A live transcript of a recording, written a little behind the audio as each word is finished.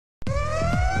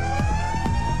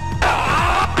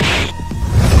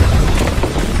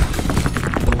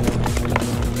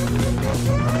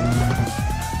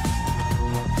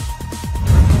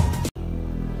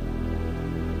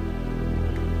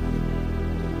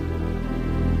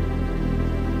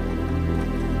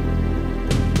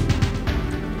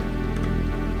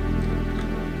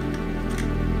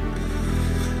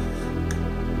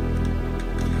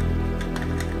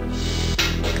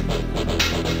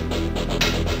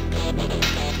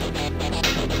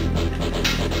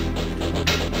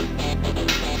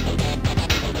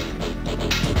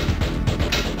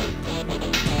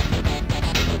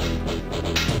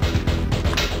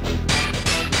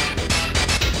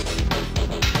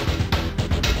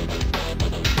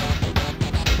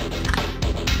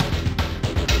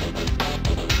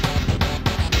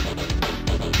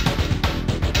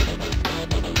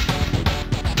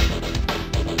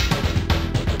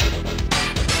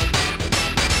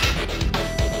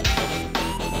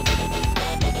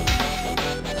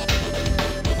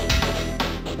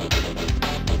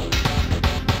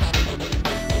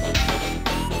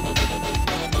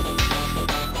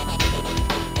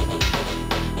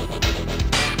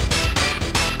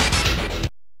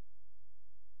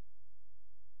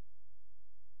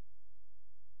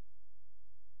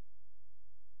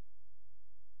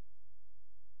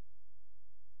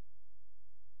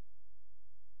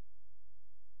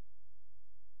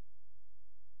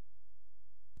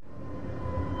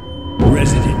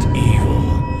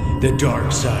The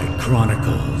Darkside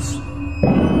Chronicles.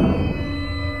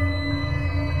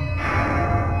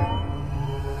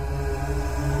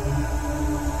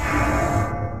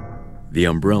 The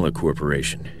Umbrella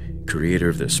Corporation, creator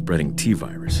of the spreading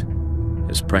T-virus,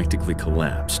 has practically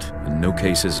collapsed, and no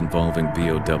cases involving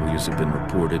BOWs have been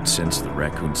reported since the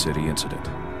Raccoon City incident.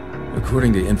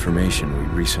 According to information we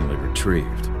recently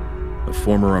retrieved, a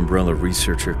former Umbrella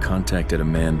researcher contacted a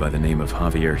man by the name of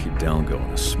Javier Hidalgo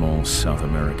in a small South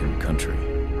American country.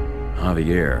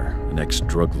 Javier, an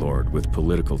ex-drug lord with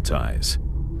political ties,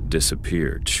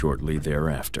 disappeared shortly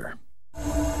thereafter.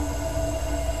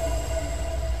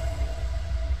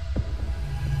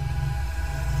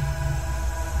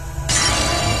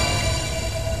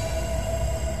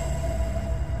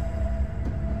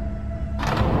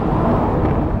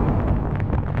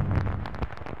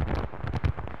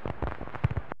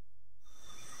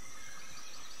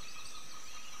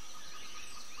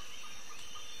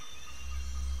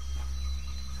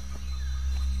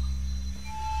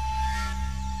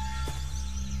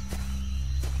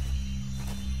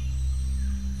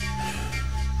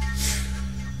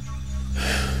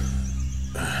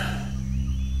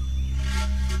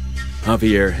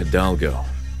 Javier Hidalgo,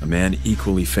 a man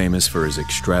equally famous for his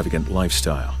extravagant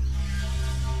lifestyle.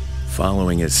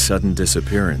 Following his sudden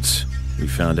disappearance, we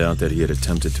found out that he had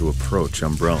attempted to approach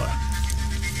Umbrella.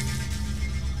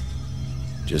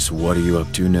 Just what are you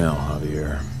up to now,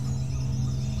 Javier?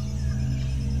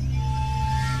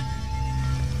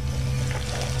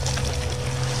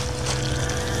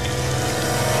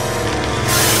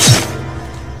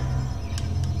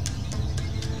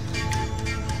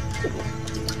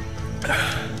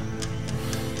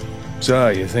 So,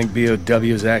 you think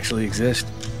BOWs actually exist?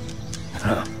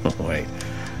 Oh, wait.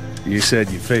 You said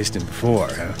you faced him before,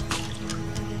 huh?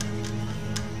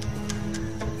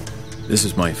 This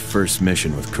is my first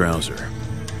mission with Krauser.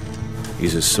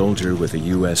 He's a soldier with the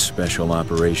U.S. Special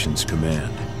Operations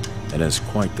Command, and has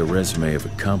quite the resume of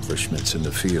accomplishments in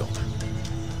the field.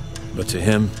 But to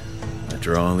him,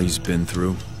 after all he's been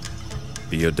through,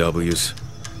 BOWs,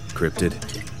 cryptid,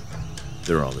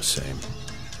 they're all the same.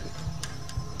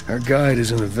 Our guide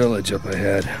is in the village up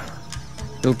ahead.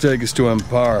 He'll take us to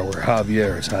Amparo, where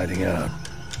Javier is hiding out.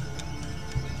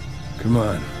 Come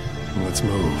on, let's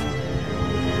move.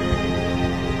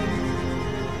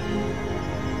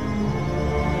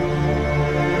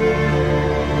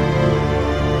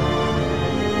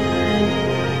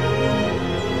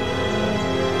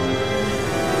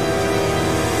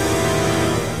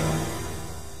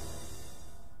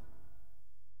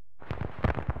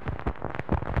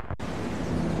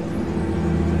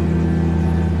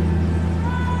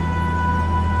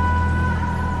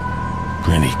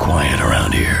 Pretty quiet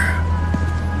around here.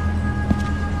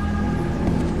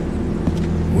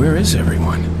 Where is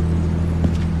everyone?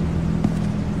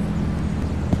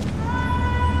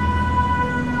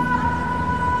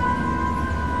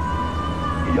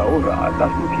 Y ahora,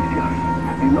 las noticias.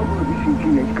 The number of missing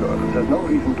teenage girls has now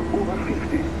risen to over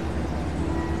 50,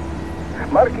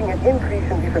 marking an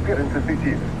increase in disappearances this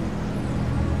year.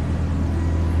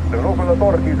 The local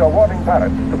authorities are warning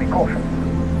parents to be cautious.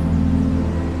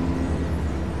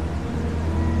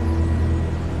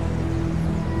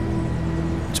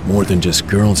 It's more than just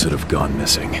girls that have gone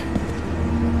missing.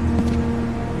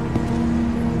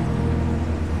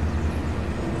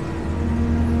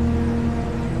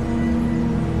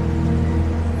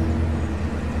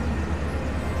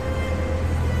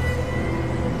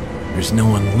 There's no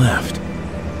one left.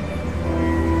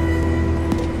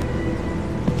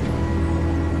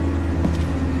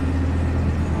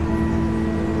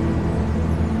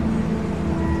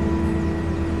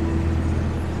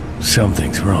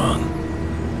 Something's wrong.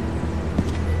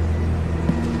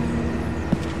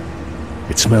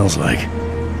 It smells like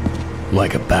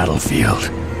a battlefield.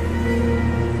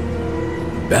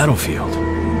 Battlefield?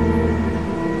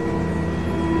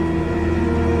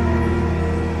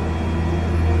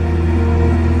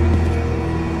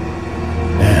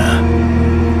 Yeah,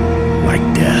 like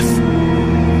death.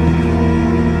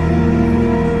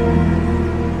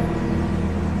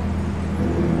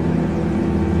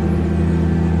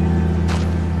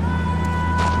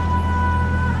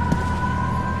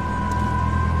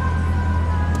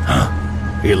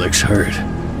 He looks hurt.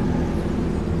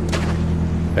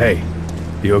 Hey,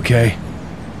 you okay?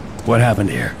 What happened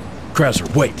here?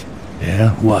 Krauser, wait!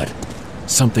 Yeah, what?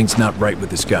 Something's not right with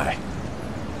this guy.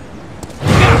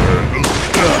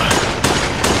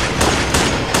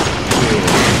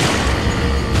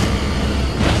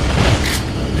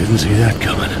 Didn't see that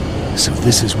coming. So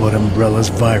this is what Umbrella's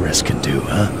virus can do,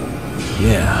 huh?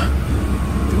 Yeah.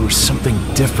 There was something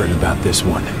different about this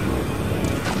one.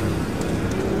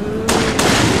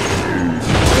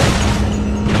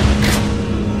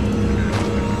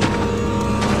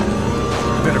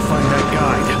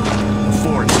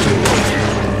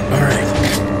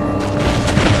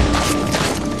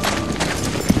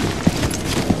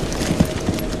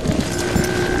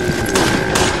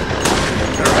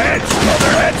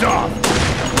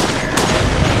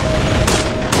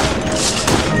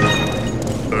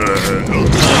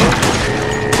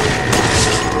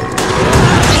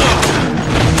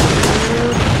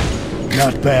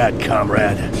 Not bad,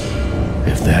 comrade.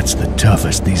 If that's the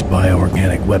toughest these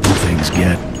bioorganic weapon things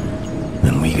get,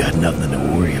 then we got nothing to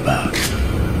worry about.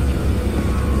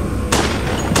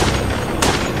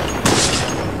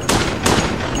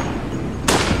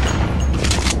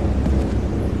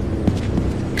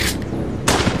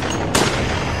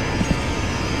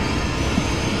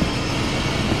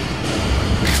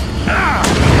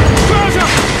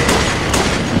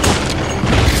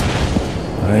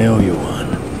 I owe you one.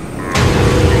 I'm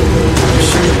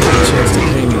sure you'll get a chance to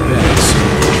pay me back soon.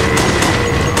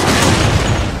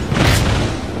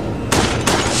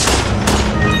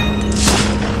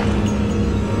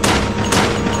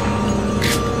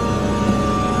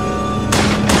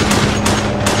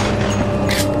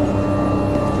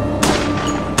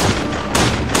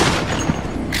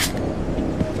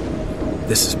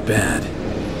 This is bad.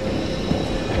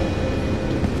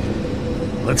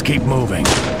 Let's keep moving.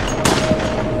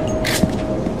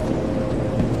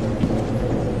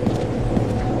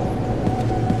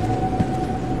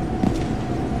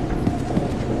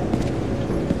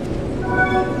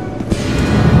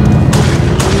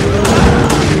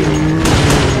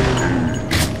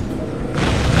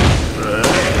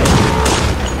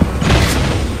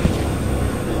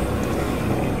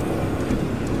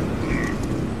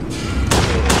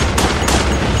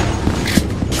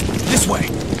 This way!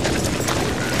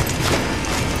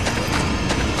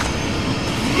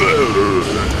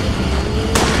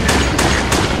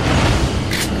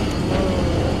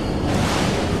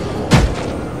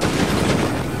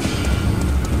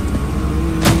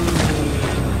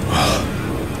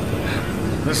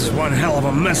 This is one hell of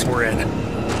a mess we're in. These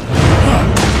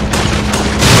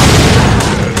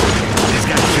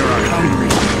guys sure are hungry.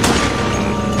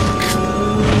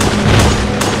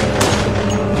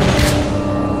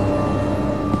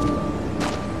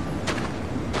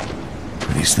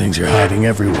 These things are hiding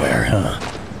everywhere, huh?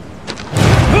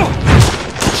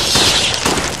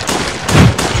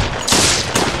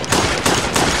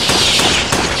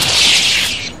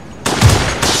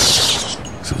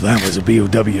 So that was a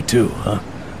BOW too, huh?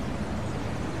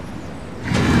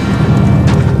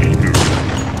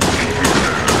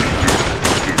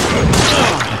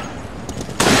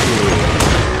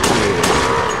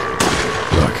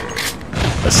 Look,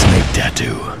 a snake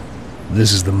tattoo.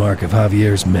 This is the mark of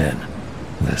Javier's men.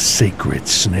 The sacred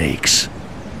snakes.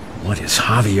 What is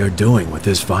Javier doing with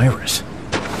this virus?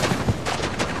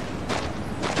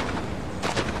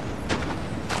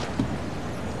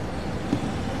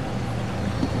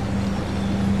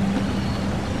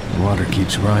 The water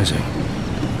keeps rising.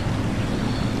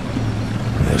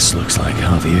 This looks like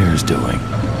Javier's doing.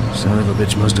 Son of a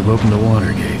bitch must have opened the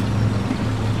water gate.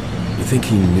 You think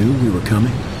he knew we were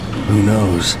coming? Who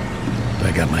knows? But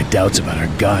I got my doubts about our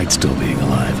guide still being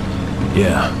alive.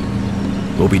 Yeah.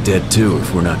 We'll be dead too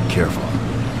if we're not careful.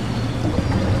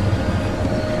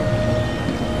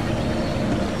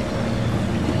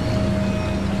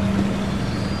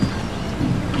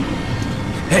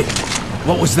 Hey!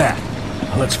 What was that?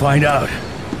 Let's find out.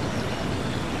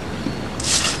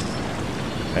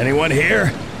 Anyone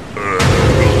here?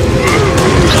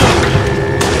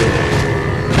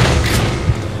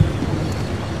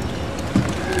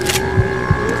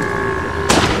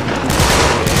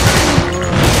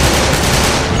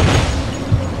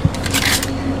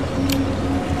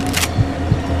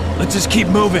 Let's just keep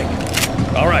moving.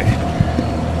 All right.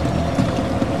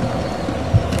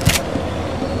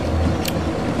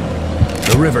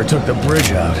 The river took the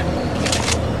bridge out.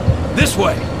 This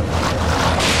way!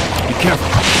 Be careful.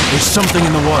 There's something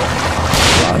in the water.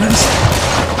 Honest?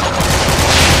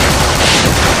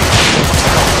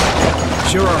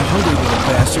 Sure are hungry little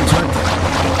bastards, aren't they?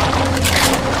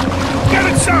 Get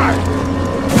inside!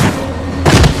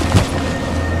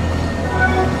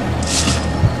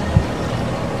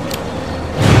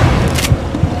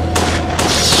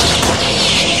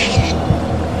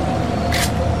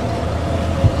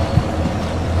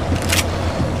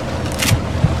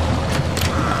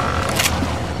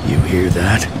 You hear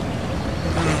that?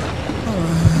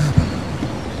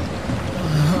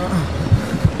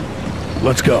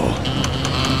 Let's go.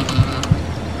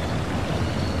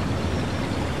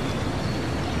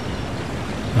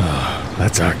 Oh,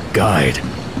 that's our guide.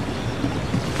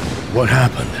 What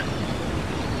happened?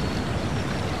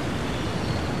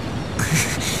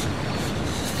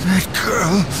 That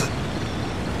girl.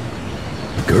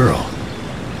 Girl?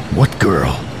 What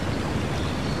girl?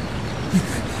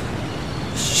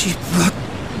 She brought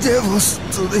devils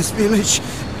to this village.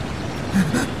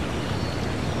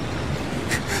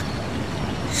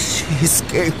 She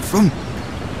escaped from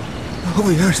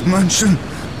Javier's mansion.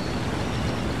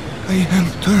 I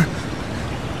helped her,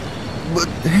 but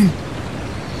then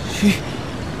she...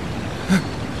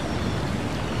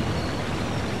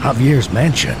 Javier's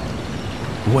mansion.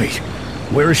 Wait,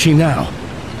 where is she now?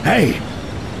 Hey!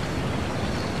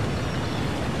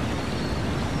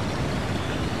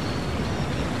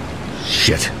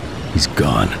 Shit, he's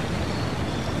gone.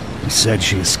 He said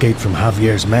she escaped from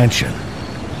Javier's mansion.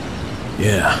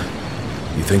 Yeah.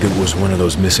 You think it was one of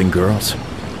those missing girls?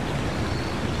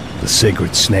 The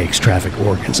sacred snakes traffic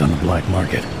organs on the black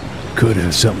market. Could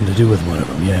have something to do with one of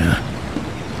them, yeah.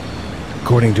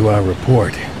 According to our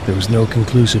report, there was no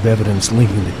conclusive evidence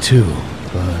linking the two,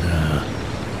 but,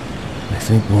 I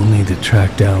think we'll need to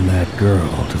track down that girl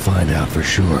to find out for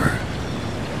sure.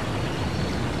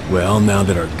 Well, now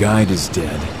that our guide is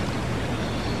dead,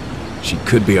 she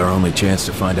could be our only chance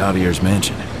to find Javier's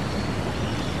mansion.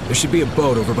 There should be a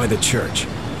boat over by the church.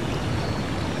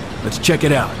 Let's check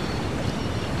it out.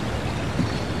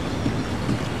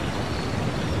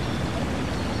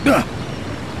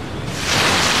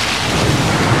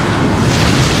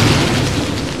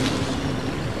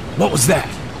 What was that?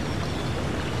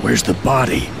 Where's the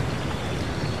body?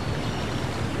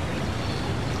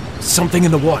 Something in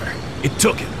the water. It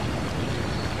took him.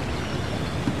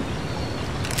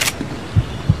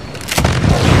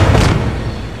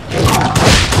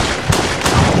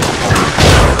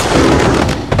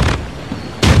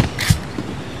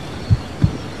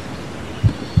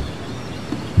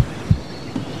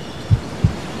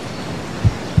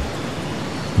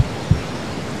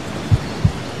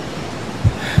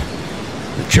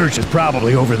 The church is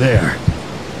probably over there.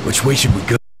 Which way should we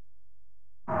go?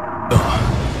 I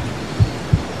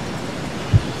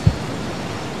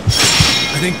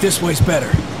think this way's better.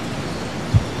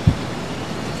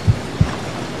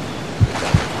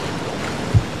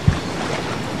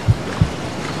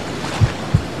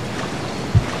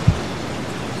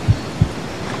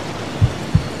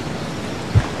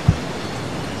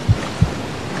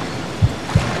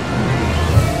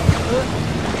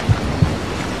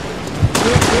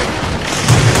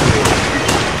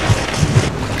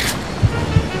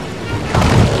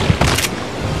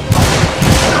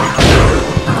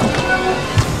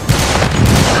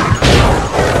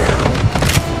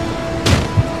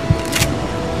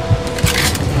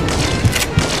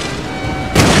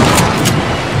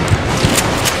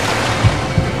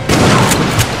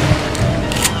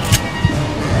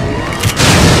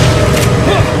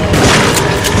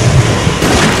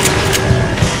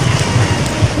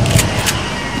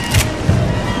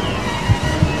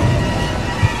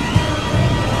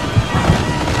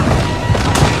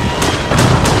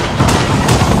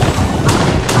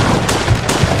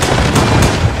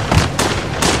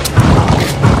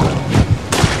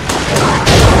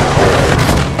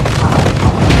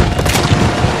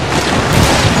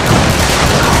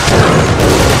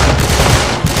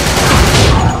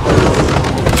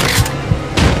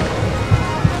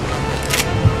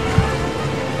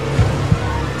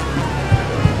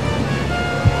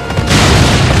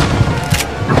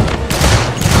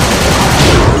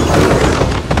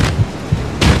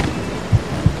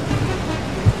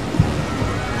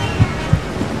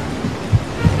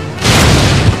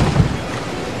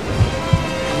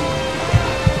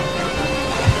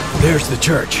 There's the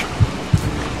church.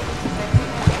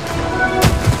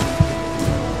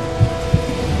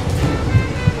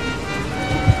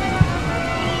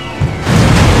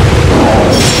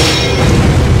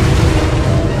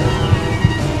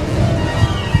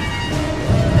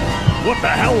 What the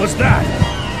hell was that?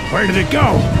 Where did it go?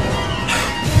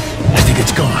 I think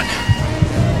it's gone.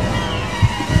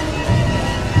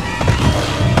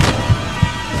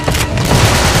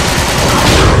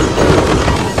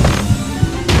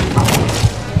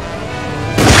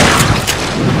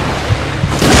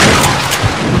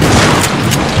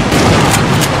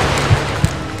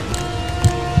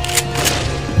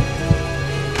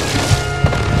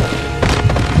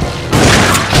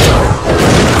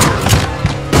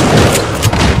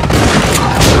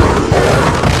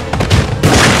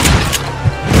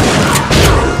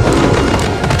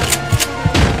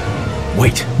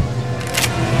 Wait.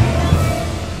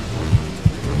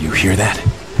 You hear that?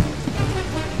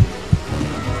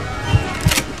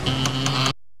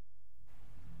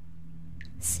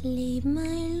 Sleep, my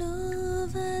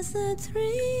love, as the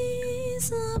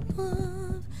trees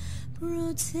above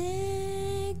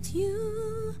protect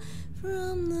you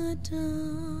from the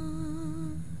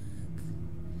dark.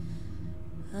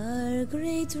 Our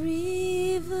great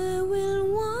river will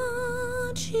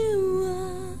watch you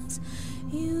as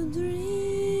you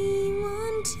dream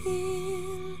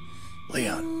until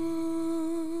Leon.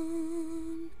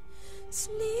 dawn.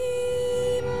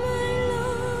 Sleep, my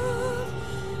love,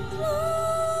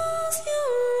 close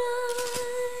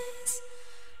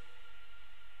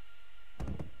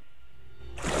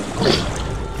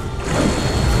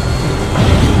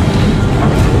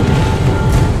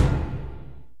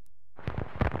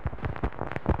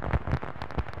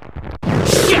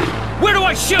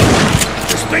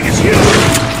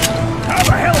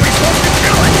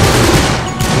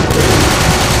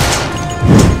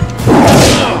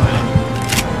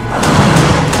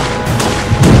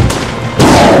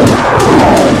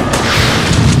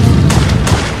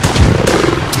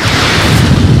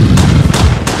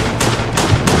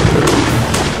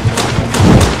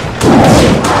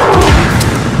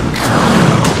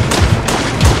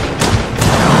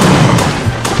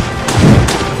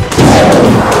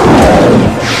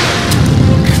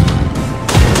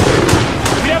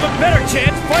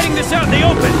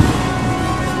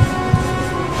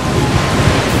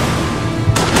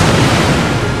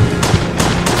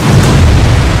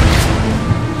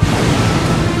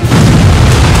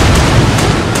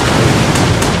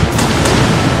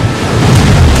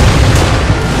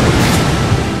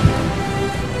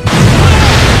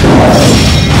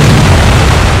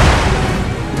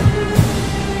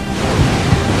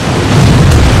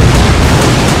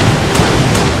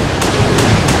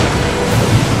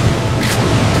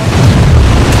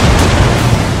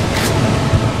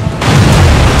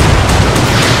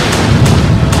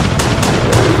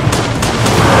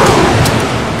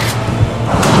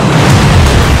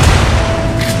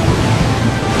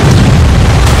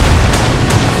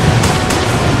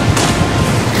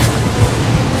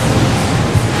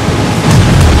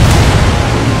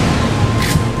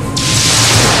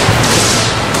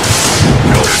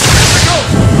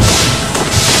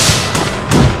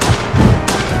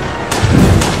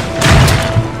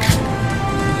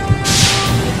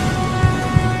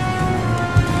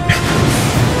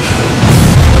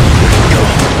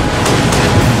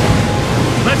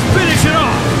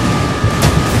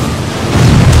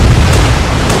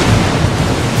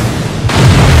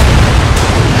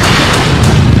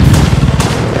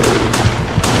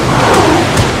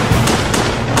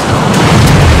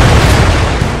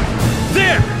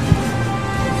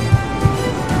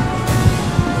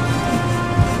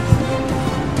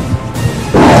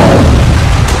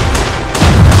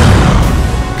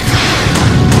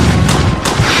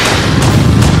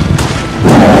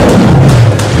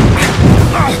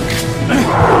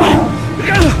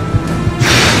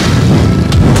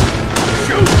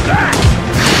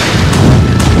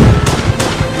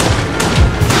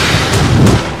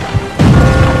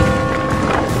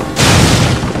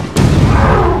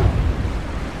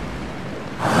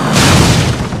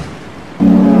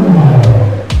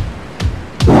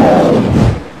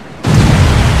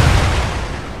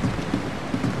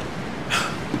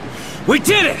We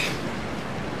did it!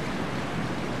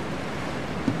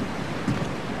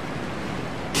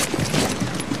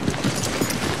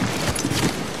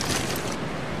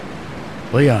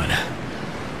 Leon,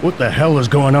 what the hell is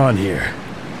going on here?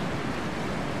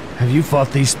 Have you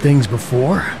fought these things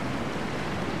before?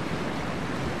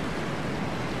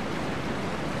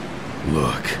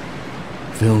 Look,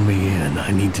 fill me in.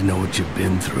 I need to know what you've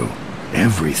been through.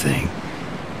 Everything.